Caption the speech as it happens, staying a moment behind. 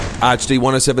ArchD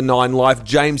 1079 Live,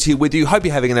 James here with you. Hope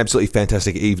you're having an absolutely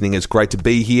fantastic evening. It's great to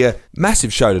be here.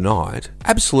 Massive show tonight.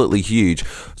 Absolutely huge.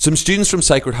 Some students from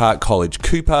Sacred Heart College,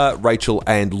 Cooper, Rachel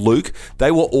and Luke,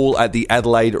 they were all at the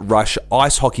Adelaide Rush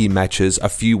ice hockey matches a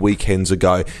few weekends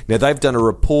ago. Now, they've done a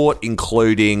report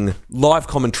including live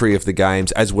commentary of the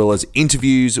games as well as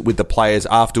interviews with the players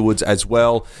afterwards as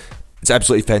well. It's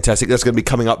absolutely fantastic. That's going to be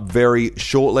coming up very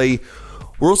shortly.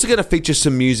 We're also going to feature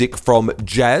some music from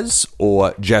Jazz,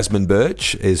 or Jasmine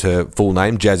Birch is her full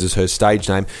name. Jazz is her stage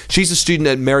name. She's a student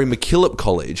at Mary MacKillop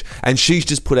College, and she's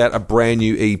just put out a brand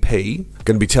new EP.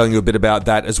 Going to be telling you a bit about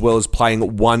that, as well as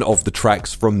playing one of the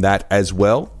tracks from that as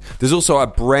well. There's also a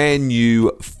brand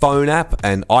new phone app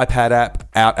and iPad app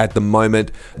out at the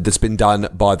moment that's been done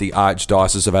by the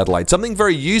Archdiocese of Adelaide. Something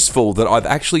very useful that I've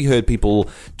actually heard people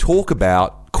talk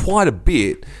about quite a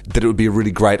bit, that it would be a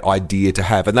really great idea to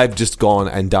have, and they've just gone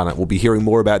and done it. We'll be hearing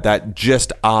more about that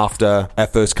just after our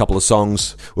first couple of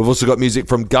songs. We've also got music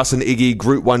from Gus and Iggy,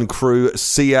 Group 1 Crew,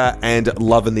 Sia and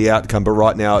Lovin' the Outcome, but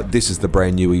right now this is the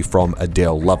brand newie from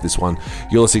Adele. Love this one.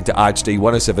 You're listening to ArchD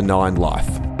 1079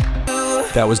 Live.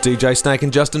 That was DJ Snake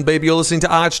and Justin Bieber. You're listening to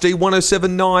ArchD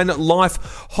 1079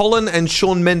 Life. Holland and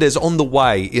Shawn Mendes on the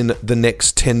way in the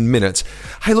next 10 minutes.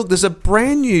 Hey, look, there's a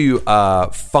brand new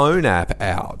phone app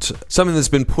out. Something that's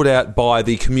been put out by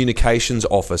the Communications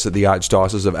Office at the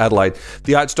Archdiocese of Adelaide.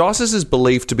 The Archdiocese is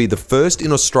believed to be the first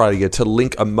in Australia to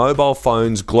link a mobile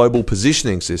phone's global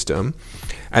positioning system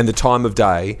and the time of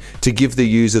day to give the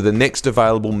user the next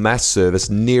available mass service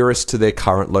nearest to their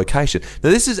current location. Now,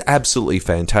 this is absolutely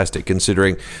fantastic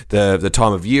considering the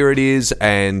time of year it is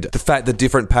and the fact that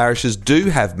different parishes do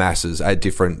have masses at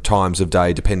different times of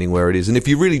day depending where it is. And if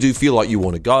you really do feel like you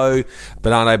want to go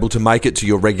but aren't able to make it to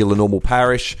your regular normal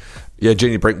parish, yeah,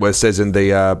 Jeannie Brinkworth says in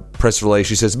the press release,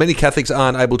 she says, many Catholics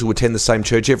aren't able to attend the same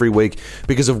church every week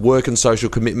because of work and social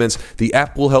commitments. The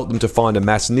app will help them to find a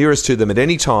mass nearest to them at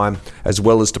any time, as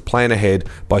well as to plan ahead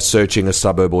by searching a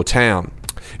suburb or town.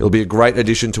 It'll be a great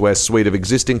addition to our suite of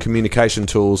existing communication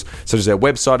tools, such as our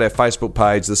website, our Facebook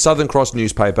page, the Southern Cross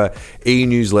newspaper,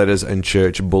 e-newsletters, and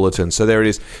church bulletins. So there it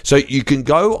is. So you can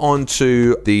go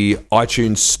onto the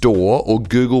iTunes Store or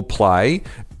Google Play.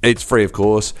 It's free, of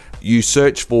course. You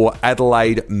search for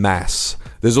Adelaide Mass.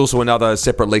 There's also another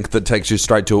separate link that takes you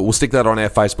straight to it. We'll stick that on our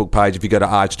Facebook page. If you go to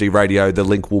ArchD Radio, the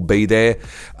link will be there.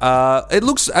 It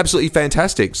looks absolutely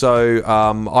fantastic. So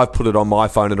I've put it on my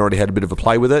phone and already had a bit of a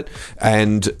play with it.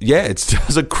 And yeah, it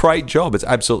does a great job. It's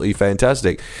absolutely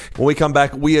fantastic. When we come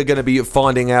back, we are going to be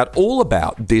finding out all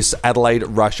about this Adelaide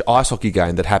Rush ice hockey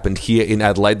game that happened here in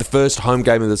Adelaide. The first home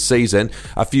game of the season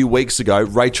a few weeks ago.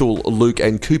 Rachel, Luke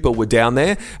and Cooper were down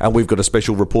there, and we've got a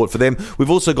special report for them.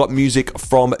 We've also got music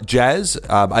from Jazz,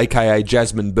 aka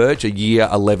Jasmine Birch, a year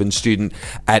 11 student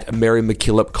at Mary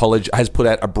MacKillop College, has put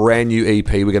out a brand new EP.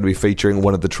 We're going to be featuring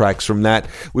one of the tracks from that.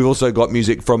 We've also got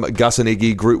music from Gus and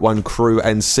Iggy, Group 1 Crew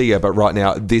and Sia, but right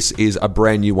now this is a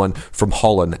brand new one from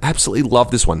Holland. Absolutely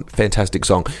love this one. Fantastic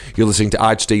song. You're listening to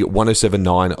ArchD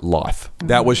 1079 Live.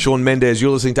 That was Shawn Mendes.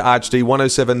 You're listening to ArchD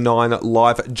 1079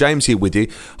 Live. James here with you.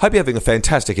 Hope you're having a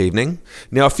fantastic evening.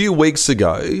 Now, a few weeks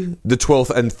ago, the 12th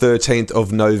and 13th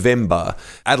of November,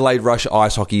 Adelaide Rush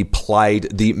Ice Hockey played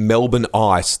the Melbourne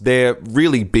Ice, their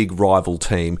really big rival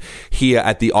team, here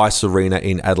at the Ice Arena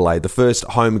in Adelaide, the first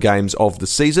home games of the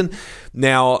season.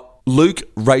 Now, Luke,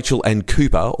 Rachel and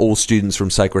Cooper, all students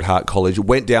from Sacred Heart College,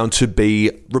 went down to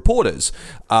be reporters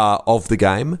of the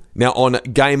game. Now, on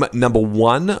game number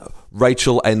 1,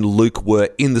 Rachel and Luke were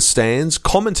in the stands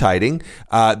commentating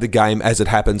the game as it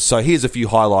happened. So here's a few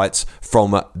highlights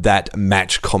from that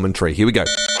match commentary. Here we go.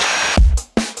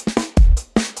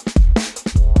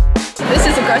 This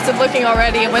is aggressive looking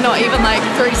already, and we're not even like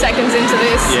 3 seconds into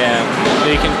this.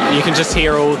 Yeah, you can just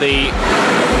hear all the...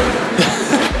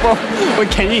 well, what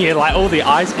can you hear? Like all the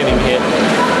ice getting hit.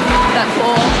 That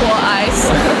poor ice.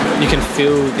 You can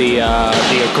feel the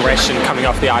aggression coming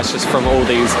off the ice just from all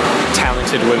these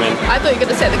talented women. I thought you were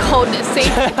going to say the coldness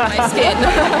seeping into my skin.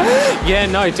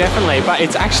 Yeah, no, definitely. But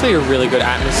it's actually a really good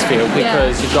atmosphere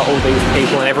because you've got all these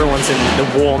people and everyone's in the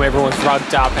warm, everyone's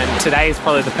rugged up, and today is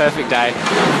probably the perfect day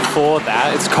for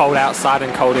that. It's cold outside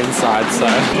and cold inside, so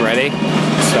ready?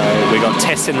 So we got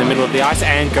Tess in the middle of the ice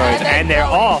and goes, and they're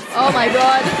off. Oh my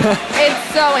God, it's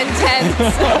so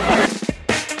intense.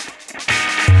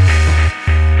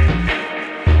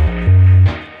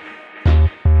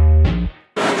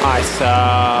 Ice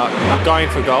going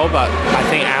for goal, but I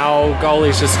think our goal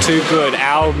is just too good.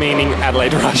 Our meaning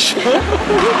Adelaide Rush.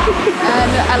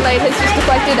 And Adelaide has just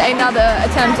deflected another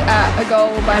attempt at a goal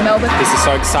by Melbourne. This is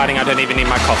so exciting, I don't even need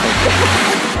my coffee.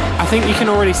 I think you can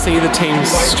already see the team's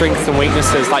strengths and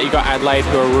weaknesses. Like, you got Adelaide,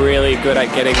 who are really good at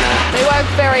getting that. They work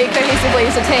very cohesively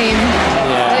as a team.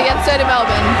 Yeah. And against so do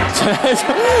Melbourne.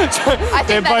 I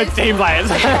think They're both team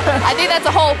players. I think that's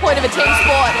the whole point of a team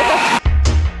sport.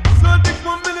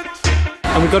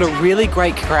 And we've got a really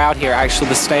great crowd here. Actually,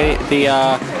 the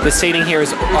seating here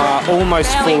is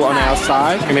almost full on our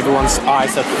side, and everyone's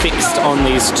eyes are fixed on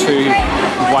these two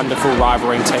wonderful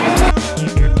rivaling teams.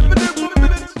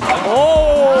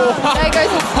 Oh! There goes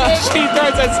the stick. She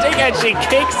throws a stick and she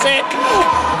kicks it.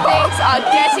 Things are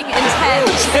getting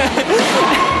intense.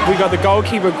 We got the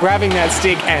goalkeeper grabbing that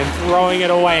stick and throwing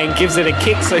it away and gives it a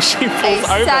kick, so she falls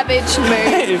over. Savage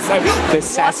move. The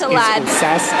sass What a lad.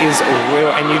 is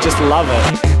real, and you just love it.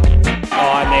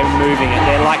 Oh, and they're moving it.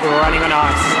 They're like running on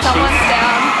ice. Someone's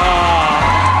down.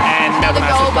 And Melbourne Ice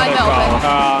goal have by got a Melbourne.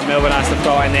 goal. Melbourne Ice have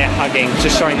goal, and they're hugging,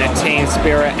 just showing their team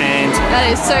spirit. And That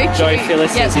is so cute. Joe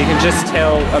Phyllis, Yep. you can just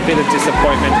tell a bit of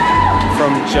disappointment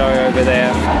from Joe over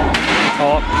there.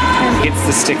 Oh, and hits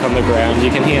the stick on the ground. You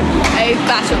can hear A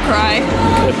battle cry.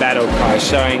 the battle cry,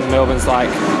 showing Melbourne's like,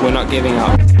 we're not giving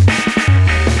up.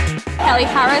 Kelly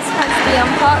Harris punts the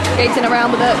puck, skating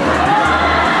around with it.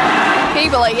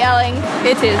 People are yelling.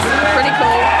 It is pretty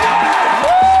cool.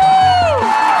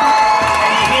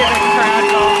 Hear the crowd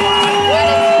go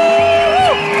wild.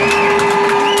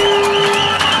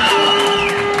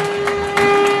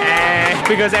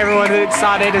 Because everyone's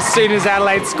excited. As soon as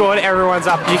Adelaide scored, everyone's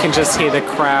up. You can just hear the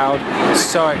crowd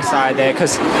so excited there.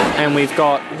 And we've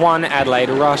got 1 Adelaide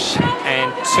Rush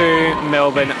and 2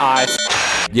 Melbourne Ice.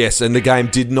 Yes, and the game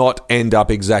did not end up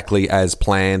exactly as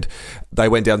planned. They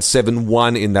went down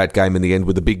 7-1 in that game in the end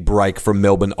with a big break from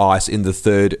Melbourne Ice in the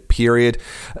third period.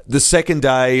 The second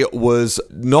day was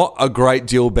not a great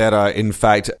deal better. In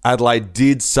fact, Adelaide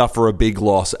did suffer a big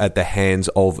loss at the hands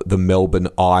of the Melbourne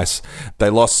Ice. They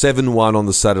lost 7-1 on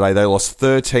the Saturday. They lost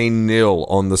 13-0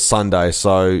 on the Sunday.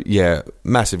 So, yeah,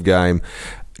 massive game.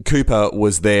 Cooper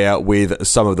was there with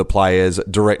some of the players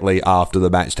directly after the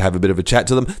match to have a bit of a chat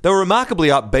to them. They were remarkably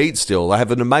upbeat still. They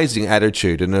have an amazing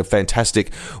attitude and a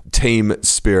fantastic team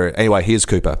spirit. Anyway, here's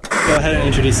Cooper. Go ahead and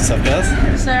introduce yourself, guys.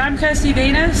 So I'm Kirsty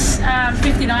Venus,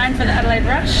 59 for the Adelaide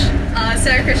Rush.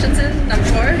 Sarah Christensen, number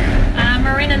 4.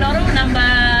 Marina Noddle, number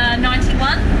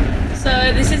 91. So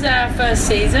this is our first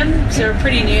season, so we're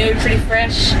pretty new, pretty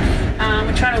fresh.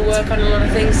 We're trying to work on a lot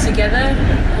of things together,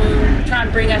 try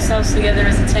and bring ourselves together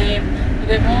as a team a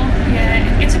bit more.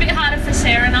 Yeah, it's a bit harder for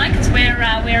Sarah and I because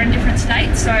we're in different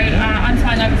states. So I'm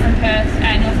flying over from Perth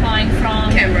and you're flying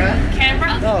from Canberra.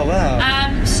 Oh, wow.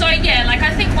 So yeah, like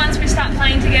I think once we start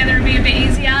playing together it'll be a bit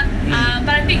easier.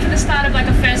 But I think for the start of like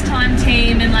a first time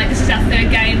team and like this is our third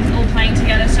game all playing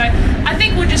together. So I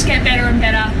think we'll just get better and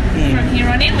better from here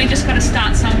on in. We just got to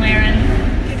start somewhere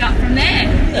and pick up from there.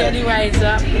 The only way is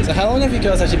up. So how long have you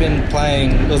guys actually been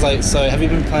playing? It was like, so have you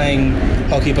been playing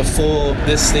hockey before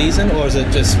this season, or is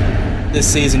it just this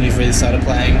season you've really started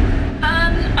playing?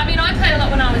 I mean, I played a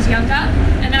lot when I was younger,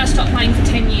 and then I stopped playing for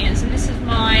 10 years, and this is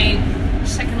my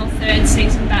second or third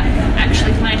season back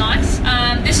actually playing ice.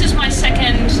 This is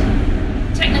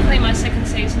technically my second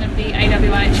season of the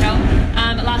AWIHL.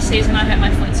 But last season I hurt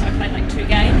my foot, so I played like 2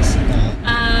 games.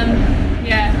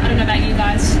 Yeah, I don't know about you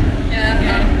guys.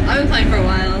 Yeah. I've been playing for a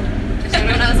while. I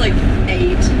started when I was like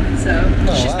 8, so.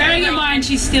 Wow. Bearing in mind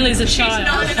she still is a child.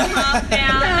 9.5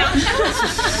 now.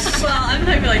 Well, I've been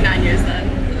playing for like 9 years then.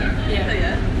 Yeah. So,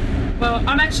 yeah. Well,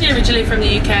 I'm actually originally from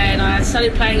the UK and I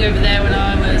started playing over there when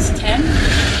I was 10.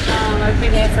 I've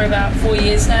been here for about 4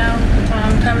 years now.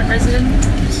 I'm a permanent resident.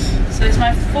 So it's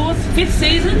my fifth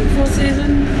season.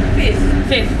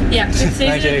 Yeah, fifth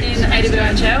Thank season you. in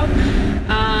AWHL.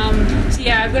 So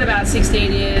yeah, I've got about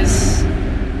 16 years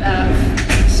of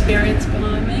experience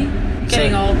behind me.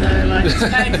 Getting old though, like it's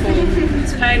painful.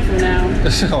 It's painful now.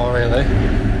 Oh, really?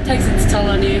 Takes its toll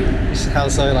on you. How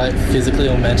so, like physically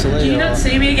or mentally? Do you or? not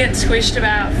see me get squished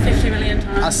about 50 million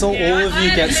times? I saw all of you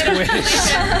get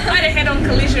squished. I had a head-on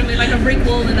collision with like a brick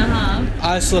wall and a half.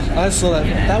 I saw that.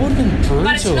 Yeah. That would have been brutal.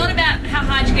 But it's not about how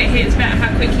hard you get hit, it's about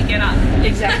how quick you get up.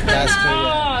 Exactly. That's true.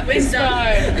 Yeah. Oh, wisdom.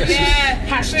 Yeah.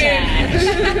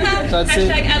 Hashtag. So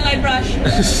Hashtag Adelaide Rush.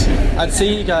 I'd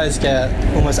see you guys get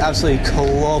almost absolutely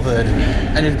clobbered,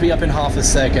 and it'd be up in half a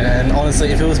second. And honestly,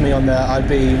 if it was me on there, I'd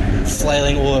be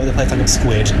flailing all over the place like a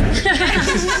squid.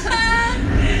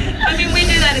 I mean, we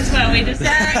do that as well. We just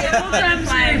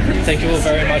played. Thank you all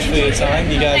very much for your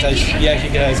time. You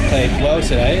guys played well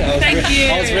today.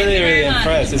 I was really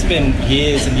impressed. It's been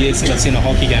years and years since I've seen a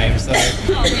hockey game. So.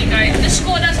 Oh, there you go. The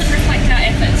score doesn't reflect our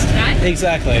efforts today.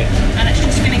 Exactly. And it's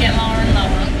just going to get lower and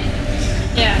lower.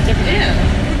 Yeah,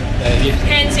 definitely.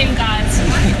 Hands in, guys.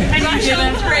 Hey, Marshall,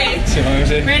 on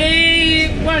 3. Ready?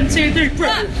 1, 2, 3, bro.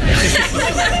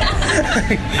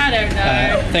 I don't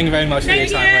know. Thank you very much for your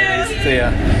time, ladies. See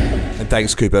ya. And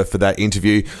thanks, Cooper, for that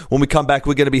interview. When we come back,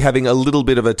 we're going to be having a little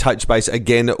bit of a touch base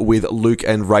again with Luke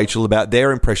and Rachel about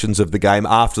their impressions of the game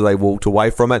after they walked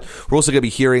away from it. We're also going to be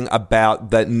hearing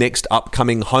about the next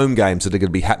upcoming home games that are going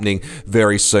to be happening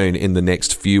very soon in the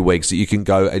next few weeks that you can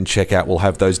go and check out. We'll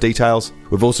have those details.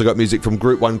 We've also got music from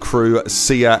Group 1 crew,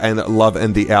 Sia and Love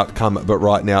and the Outcome. But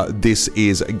right now, this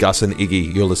is Gus and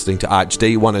Iggy. You're listening to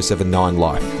ArchD 107.9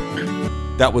 Live.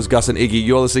 That was Gus and Iggy.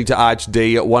 You're listening to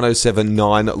ArchD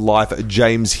 107.9 Live.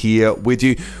 James here with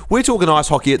you. We're talking ice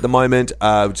hockey at the moment.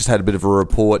 We just had a bit of a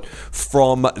report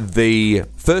from the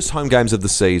first home games of the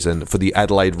season for the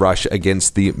Adelaide Rush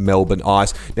against the Melbourne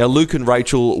Ice. Now, Luke and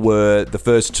Rachel were the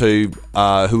first two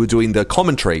who were doing the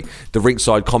commentary, the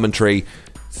rinkside commentary,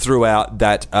 throughout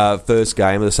that first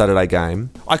game, the Saturday game.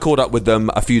 I caught up with them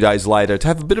a few days later to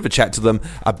have a bit of a chat to them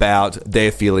about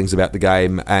their feelings about the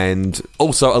game and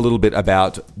also a little bit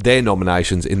about their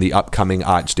nominations in the upcoming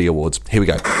ArchD Awards. Here we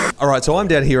go. All right, so I'm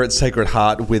down here at Sacred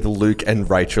Heart with Luke and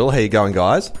Rachel. How you going,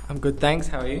 guys? I'm good, thanks.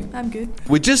 How are you? I'm good.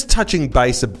 We're just touching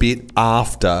base a bit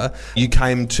after you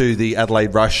came to the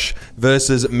Adelaide Rush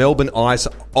versus Melbourne Ice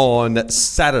on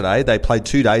Saturday. They played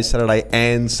 2 days, Saturday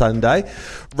and Sunday.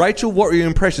 Rachel, what were your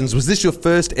impressions? Was this your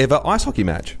first ever ice hockey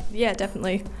match? Yeah,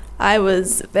 definitely. I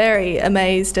was very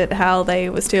amazed at how they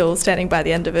were still standing by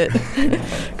the end of it.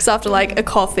 Because after like a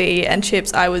coffee and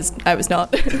chips, I was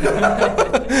not.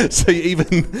 So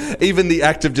even the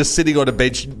act of just sitting on a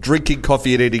bench, drinking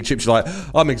coffee and eating chips, you're like,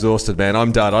 I'm exhausted, man.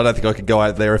 I'm done. I don't think I could go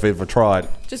out there if I ever tried.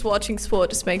 Just watching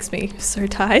sport just makes me so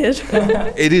tired.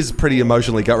 It is pretty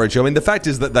emotionally gut-wrenching. I mean, the fact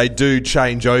is that they do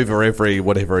change over every,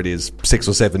 whatever it is, 6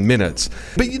 or 7 minutes.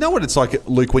 But you know what it's like,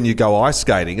 Luke, when you go ice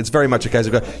skating? It's very much a case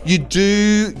of, you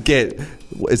do get...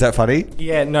 Is that funny?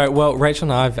 Yeah, no, well, Rachel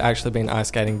and I have actually been ice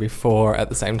skating before at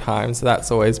the same time, so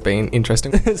that's always been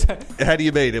interesting. How do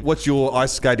you mean it? What's your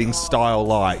ice skating style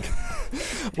like?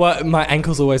 Well, my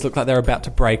ankles always look like they're about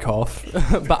to break off,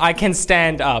 but I can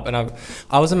stand up, and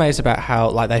I was amazed about how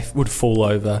like they would fall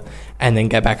over and then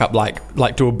get back up,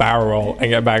 like do a barrel roll and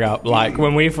get back up. Like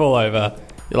when we fall over,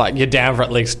 like you're down for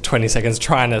at least 20 seconds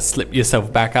trying to slip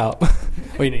yourself back up.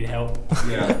 Or you need help.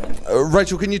 Yeah.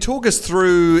 Rachel, can you talk us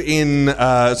through in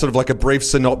sort of like a brief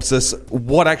synopsis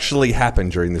what actually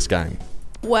happened during this game?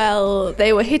 Well,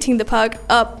 they were hitting the puck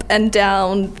up and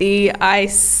down the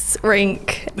ice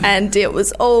rink, and it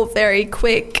was all very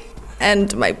quick,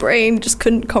 and my brain just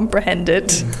couldn't comprehend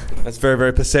it. That's very,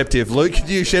 very perceptive. Luke, can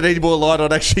you shed any more light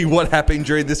on actually what happened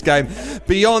during this game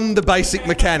beyond the basic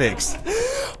mechanics?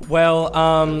 Well,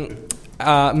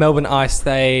 Melbourne Ice,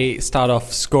 they start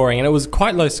off scoring, and it was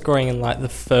quite low scoring in like the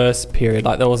first period.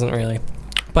 Like there wasn't really,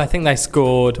 but I think they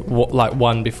scored like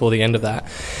one before the end of that.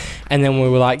 And then we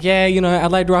were like, yeah, you know,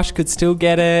 Adelaide Rush could still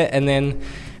get it. And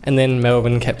then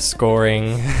Melbourne kept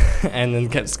scoring and then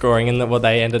kept scoring. And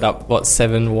they ended up,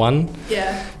 7-1?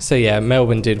 Yeah. So, yeah,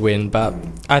 Melbourne did win. But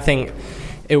I think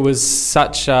it was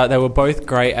such... they were both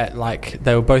great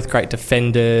they were both great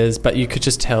defenders. But you could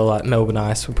just tell, like, Melbourne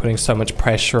Ice were putting so much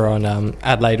pressure on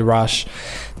Adelaide Rush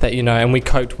that, you know, and we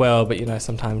coped well. But, you know,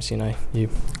 sometimes, you know, you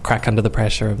crack under the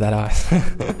pressure of that ice.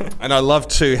 And I love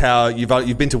too how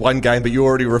you've been to one game, but you're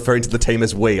already referring to the team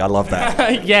as we. I love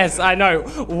that. Yes, I know.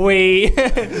 We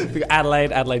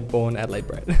Adelaide born, Adelaide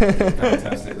bred.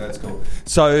 Fantastic, that's cool.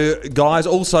 So, guys,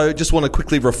 also just want to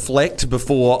quickly reflect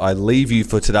before I leave you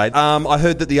for today. I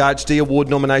heard that the ArchD Award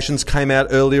nominations came out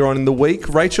earlier on in the week.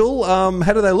 Rachel,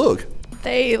 how do they look?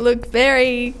 They look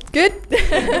very good.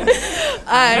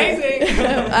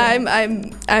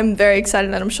 I'm very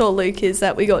excited, and I'm sure Luke is,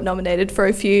 that we got nominated for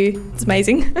a few. It's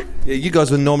amazing. Yeah, you guys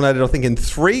were nominated, I think, in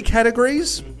 3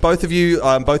 categories. Both of you,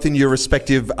 both in your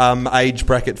respective age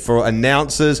bracket for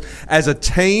announcers, as a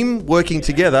team working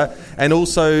together, and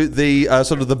also the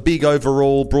sort of the big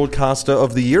overall Broadcaster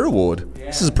of the Year award. Yeah.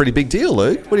 This is a pretty big deal,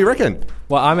 Luke. What do you reckon?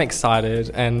 Well, I'm excited,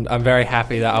 and I'm very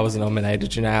happy that I was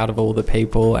nominated, you know, out of all the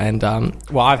people. And,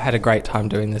 well, I've had a great time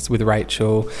doing this with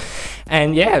Rachel.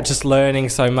 And, yeah, just learning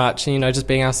so much, you know, just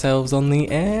being ourselves on the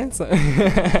air. So.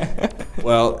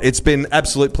 Well, it's been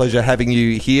absolute pleasure having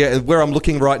you here. Where I'm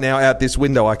looking right now out this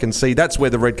window, I can see that's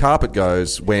where the red carpet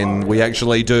goes when we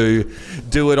actually do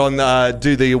it on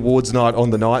do the awards night on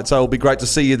the night. So it'll be great to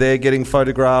see you there getting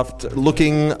photographed,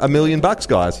 looking $1 million,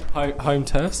 guys. Home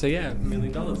turf, so yeah, $1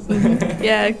 million.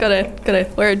 Yeah, gotta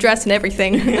wear a dress and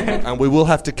everything. And we will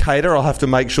have to cater. I'll have to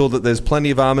make sure that there's plenty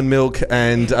of almond milk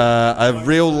and a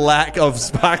real lack of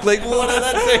sparkling water.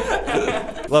 That's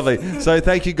it. Lovely. So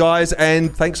thank you, guys,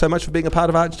 and thanks so much for being a part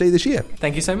of ArchD this year.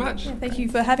 Thank you so much. Thank you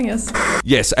for having us.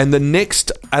 Yes, and the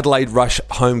next Adelaide Rush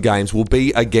home games will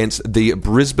be against the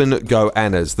Brisbane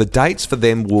Goannas. The dates for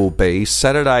them will be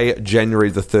Saturday, January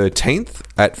the 13th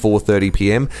at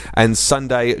 4:30pm and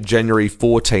Sunday, January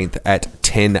 14th at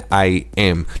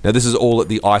 10am. Now, this is all at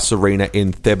the Ice Arena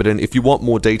in Thebarton. If you want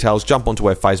more details, jump onto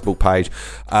our Facebook page.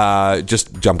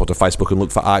 Just jump onto Facebook and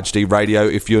look for ArchD Radio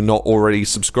if you're not already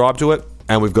subscribed to it.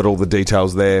 And we've got all the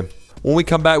details there. When we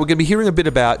come back, we're going to be hearing a bit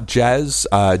about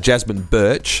Jasmine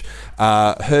Birch,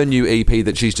 her new EP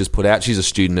that she's just put out. She's a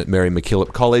student at Mary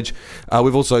MacKillop College.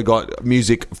 We've also got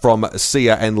music from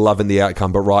Sia and Lovin' the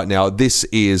Outcome. But right now, this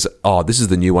is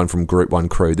the new one from Group 1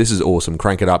 Crew. This is awesome.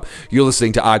 Crank it up. You're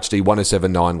listening to ArchD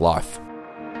 107.9 Life.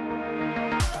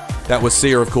 That was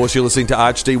Sia, of course. You're listening to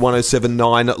ArchD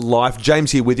 107.9 Life.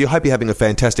 James here with you. Hope you're having a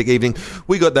fantastic evening.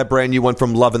 We got that brand new one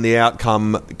from Lovin' the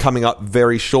Outcome coming up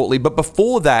very shortly. But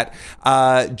before that,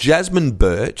 Jasmine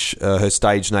Birch, her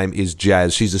stage name is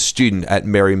Jazz. She's a student at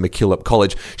Mary MacKillop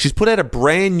College. She's put out a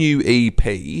brand new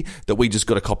EP that we just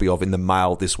got a copy of in the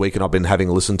mail this week, and I've been having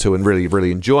a listen to and really,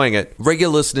 really enjoying it.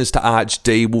 Regular listeners to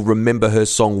ArchD will remember her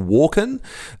song Walkin'.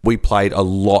 We played a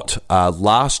lot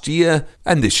last year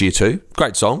and this year too.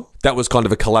 Great song. That was kind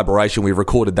of a collaboration. We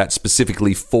recorded that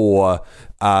specifically for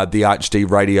the ArchD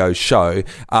radio show.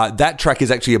 That track is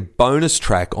actually a bonus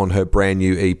track on her brand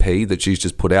new EP that she's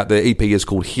just put out. The EP is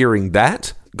called Hearing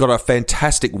That. Got a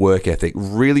fantastic work ethic,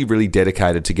 really, really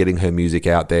dedicated to getting her music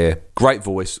out there. Great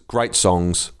voice, great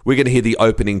songs. We're going to hear the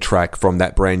opening track from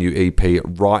that brand new EP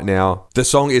right now. The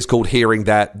song is called Hearing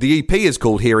That. The EP is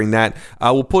called Hearing That.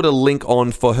 We'll put a link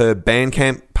on for her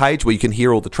Bandcamp page where you can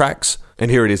hear all the tracks. And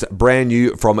here it is, brand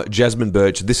new from Jasmine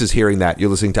Birch. This is Hearing That.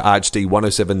 You're listening to ArchD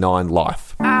 107.9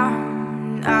 Life.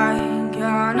 I'm not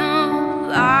gonna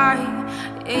lie,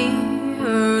 it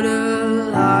hurt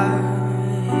a lot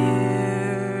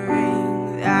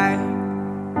hearing that.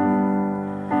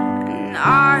 And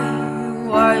I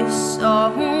was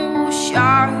so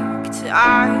shocked,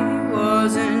 I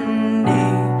wasn't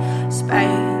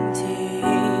expecting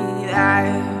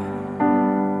that.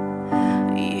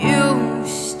 You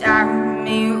stabbed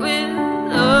me with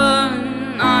a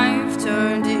knife,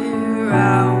 turned it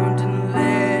around and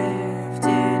left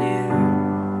it in.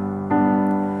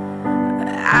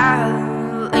 At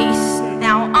least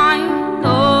now I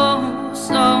know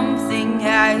something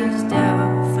has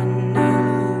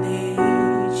definitely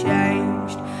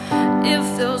changed. It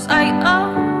feels like a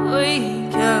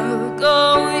week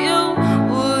ago you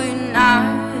would not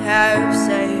have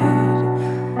said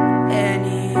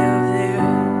any of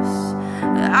this.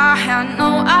 I had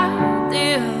no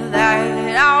idea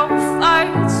that our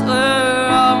fights were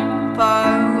on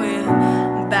par with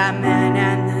Batman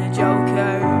and the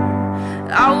Joker.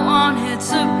 I wanted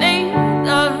to be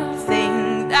the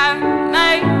thing that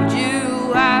made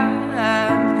you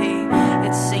happy.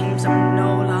 It seems I'm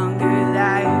no longer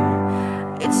that.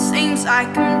 It seems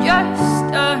like I'm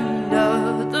just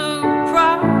under the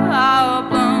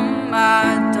problem.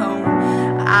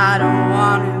 I don't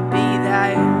wanna be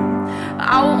that.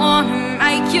 I wanna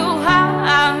make you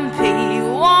happy,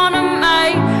 wanna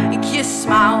make you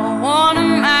smile, wanna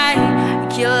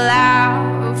make you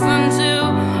laugh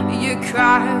until you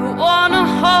cry, wanna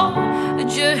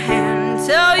hold your hand,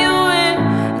 tell you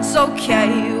it's okay,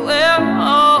 we're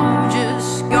all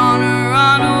just gonna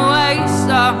run away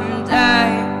someday.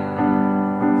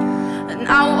 And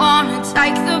I wanna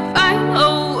take the pain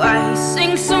away,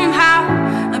 sing some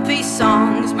happy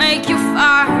songs, make you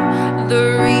find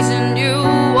the reason you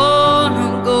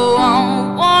wanna go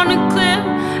on, wanna clear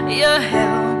your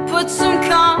hair, put some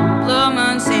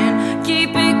compliments in,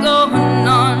 keep it going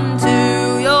on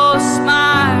till you're smiling.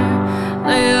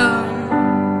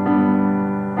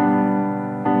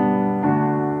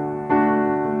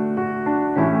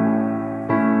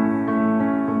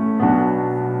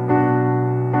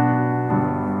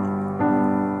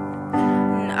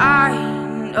 And I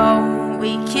know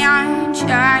we can't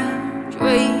change,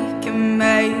 we can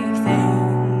make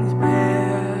things better.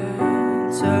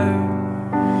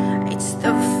 It's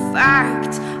the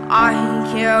fact I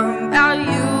care about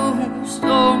you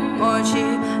so much,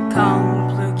 it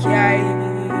complicates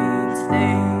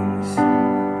things.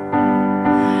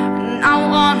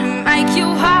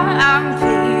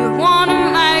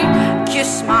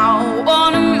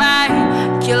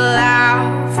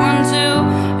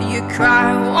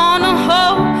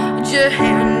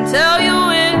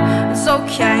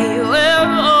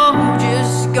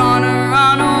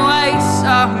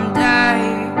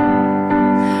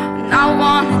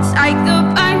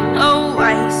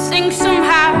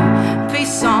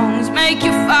 make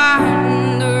you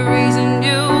find the reason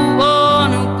you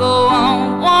wanna go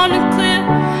on. Wanna clear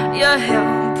your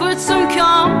hair, put some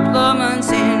compliments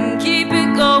in, keep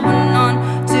it going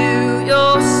on to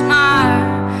your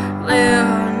smiling.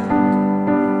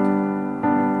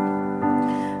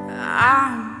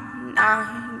 I'm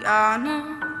not gonna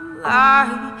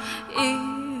lie,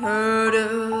 it hurt a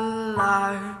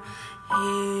lot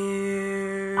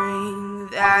hearing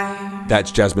that.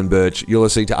 That's Jasmine Birch. You're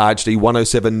listening to RHD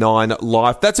 1079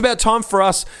 Life. That's about time for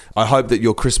us. I hope that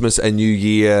your Christmas and New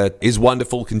Year is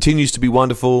wonderful, continues to be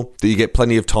wonderful, that you get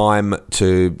plenty of time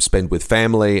to spend with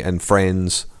family and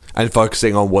friends and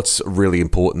focusing on what's really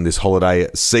important this holiday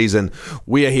season.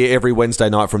 We are here every Wednesday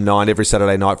night from 9, every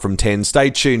Saturday night from 10. Stay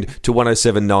tuned to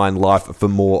 1079 Life for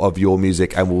more of your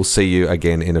music, and we'll see you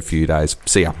again in a few days.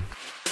 See ya.